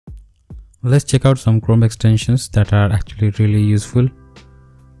Let's check out some Chrome extensions that are actually really useful.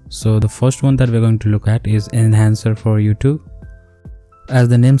 So the first one that we're going to look at is Enhancer for YouTube. As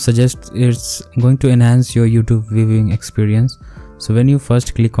the name suggests, it's going to enhance your YouTube viewing experience. So when you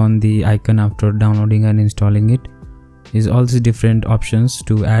first click on the icon after downloading and installing it, is all these different options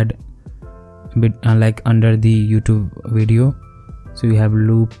to add a bit like under the YouTube video. So you have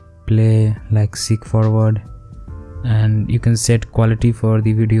loop, play, like seek forward, and you can set quality for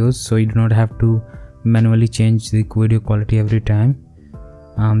the videos, so you do not have to manually change the video quality every time.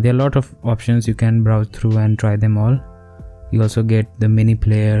 There are a lot of options you can browse through and try them all. You also get the mini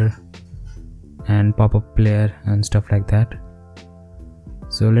player and pop-up player and stuff like that.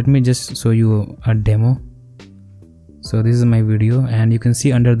 So let me just show you a demo. So this is my video, and you can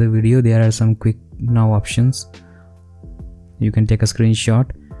see under the video there are some quick now options. You can take a screenshot,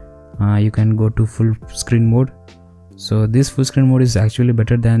 you can go to full screen mode. So this full screen mode is actually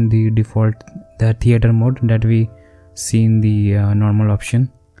better than the default, the theater mode that we see in the normal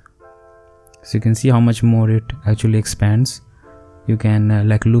option. So you can see how much more it actually expands. You can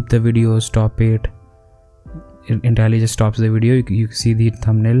like loop the video, stop it. It entirely just stops the video. You see the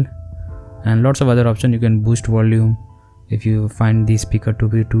thumbnail and lots of other options. You can boost volume if you find the speaker to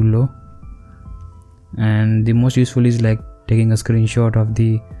be too low. And the most useful is like taking a screenshot of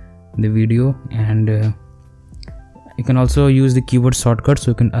the video, and you can also use the keyboard shortcuts.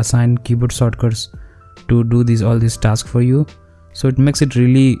 So you can assign keyboard shortcuts to do all these tasks for you. So it makes it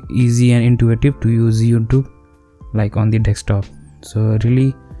really easy and intuitive to use YouTube like on the desktop. So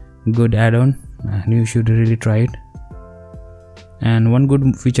really good add-on, and you should really try it. And one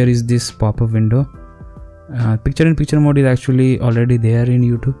good feature is this pop-up window. Picture-in-picture mode is actually already there in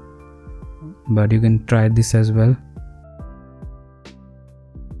YouTube, but you can try this as well.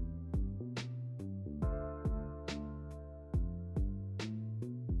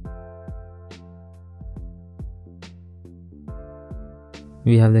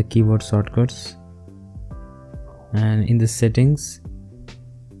 We have the keyboard shortcuts, and in the settings,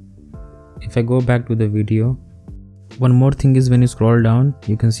 if I go back to the video, one more thing is when you scroll down,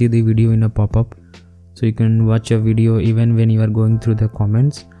 you can see the video in a pop-up. So you can watch a video even when you are going through the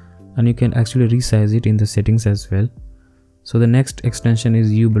comments, and you can actually resize it in the settings as well. So the next extension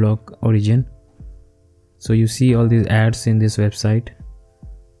is uBlock Origin. So you see all these ads in this website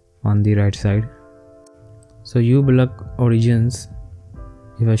on the right side. So uBlock Origins,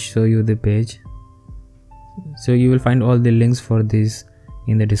 if I show you the page, so you will find all the links for this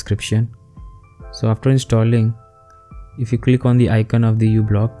in the description. So after installing, if you click on the icon of the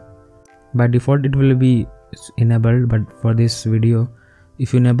uBlock, by default it will be enabled, but for this video,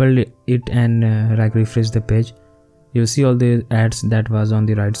 if you enable it and like refresh the page, you'll see all the ads that was on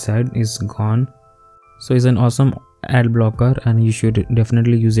the right side is gone. So it's an awesome ad blocker, and you should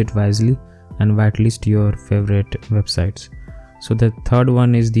definitely use it wisely and whitelist your favorite websites. So the third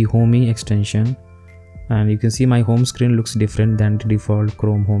one is the Homey extension, and you can see my home screen looks different than the default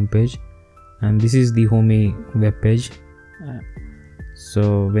Chrome homepage, and this is the Homey web page.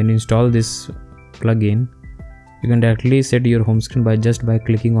 So when you install this plugin, you can directly set your home screen by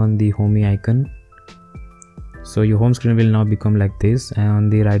clicking on the Homey icon. So your home screen will now become like this, and on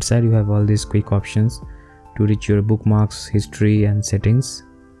the right side you have all these quick options to reach your bookmarks, history and settings.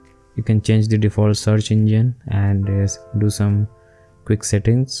 You can change the default search engine and do some quick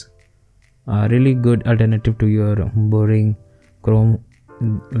settings. Really good alternative to your boring Chrome,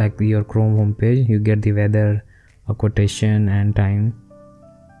 like your Chrome homepage. You get the weather, a quotation and time.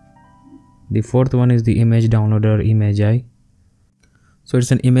 The fourth one is the image downloader Imagi. So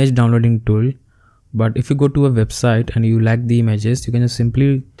it's an image downloading tool, but if you go to a website and you like the images, you can just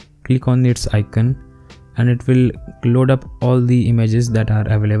simply click on its icon, and it will load up all the images that are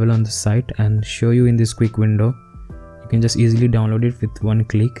available on the site and show you in this quick window. You can just easily download it with one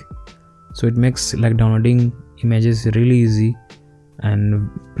click. So it makes like downloading images really easy and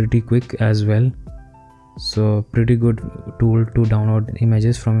pretty quick as well. So pretty good tool to download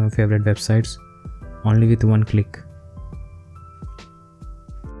images from your favorite websites only with one click.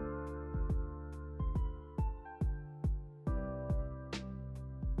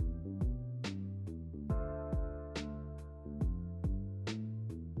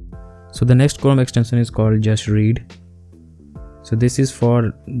 So the next Chrome extension is called Just Read. So this is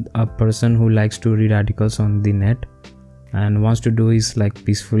for a person who likes to read articles on the net and wants to do it like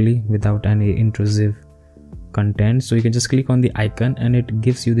peacefully without any intrusive content. So you can just click on the icon and it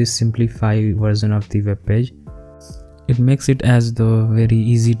gives you this simplified version of the web page. It makes it as though very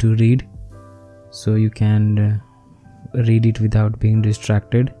easy to read, so you can read it without being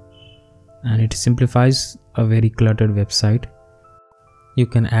distracted, and it simplifies a very cluttered website. you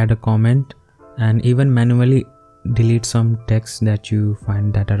can add a comment and even manually delete some text that you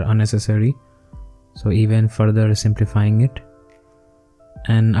find that are unnecessary, so even further simplifying it.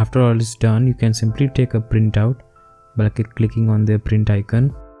 And after all is done, you can simply take a printout by clicking on the print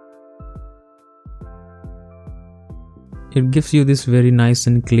icon. It gives you this very nice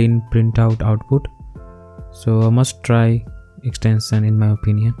and clean printout output, so a must try extension in my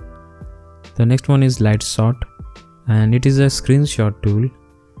opinion. The next one is Light Sort, and it is a screenshot tool.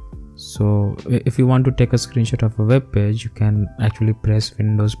 So if you want to take a screenshot of a web page, you can actually press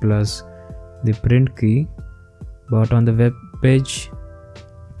Windows plus the print key, but on the web page,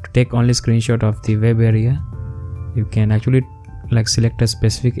 to take only screenshot of the web area, you can actually select a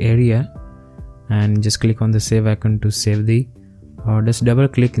specific area and just click on the save icon to save or just double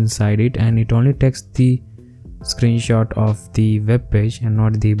click inside it, and it only takes the screenshot of the web page and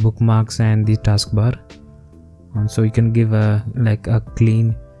not the bookmarks and the taskbar. So you can give a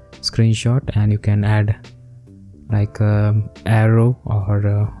clean screenshot, and you can add a arrow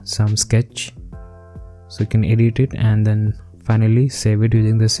or some sketch, so you can edit it and then finally save it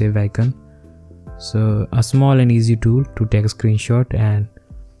using the save icon. So a small and easy tool to take a screenshot, and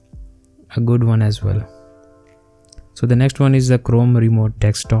a good one as well. So the next one is the Chrome Remote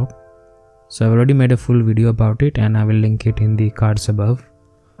Desktop. So I've already made a full video about it, and I will link it in the cards above.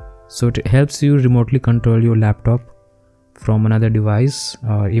 So it helps you remotely control your laptop from another device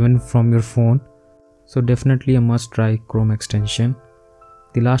or even from your phone. So definitely a must try Chrome extension.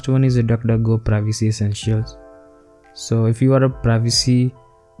 The last one is a DuckDuckGo Privacy Essentials. So if you are a privacy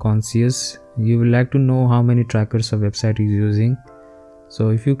conscious, you will like to know how many trackers a website is using.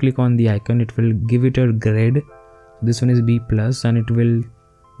 So if you click on the icon, it will give it a grade. This one is B+, and it will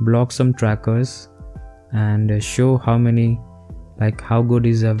block some trackers and show how many, how good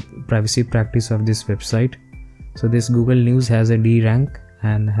is a privacy practice of this website. So this Google News has a D rank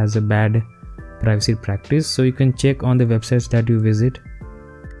and has a bad privacy practice. So you can check on the websites that you visit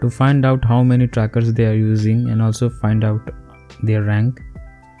to find out how many trackers they are using and also find out their rank.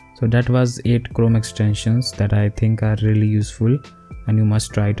 So that was 8 Chrome extensions that I think are really useful, and you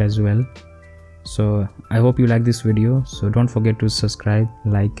must try it as well. So I hope you like this video. So don't forget to subscribe,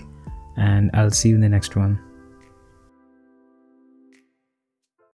 like, and I'll see you in the next one.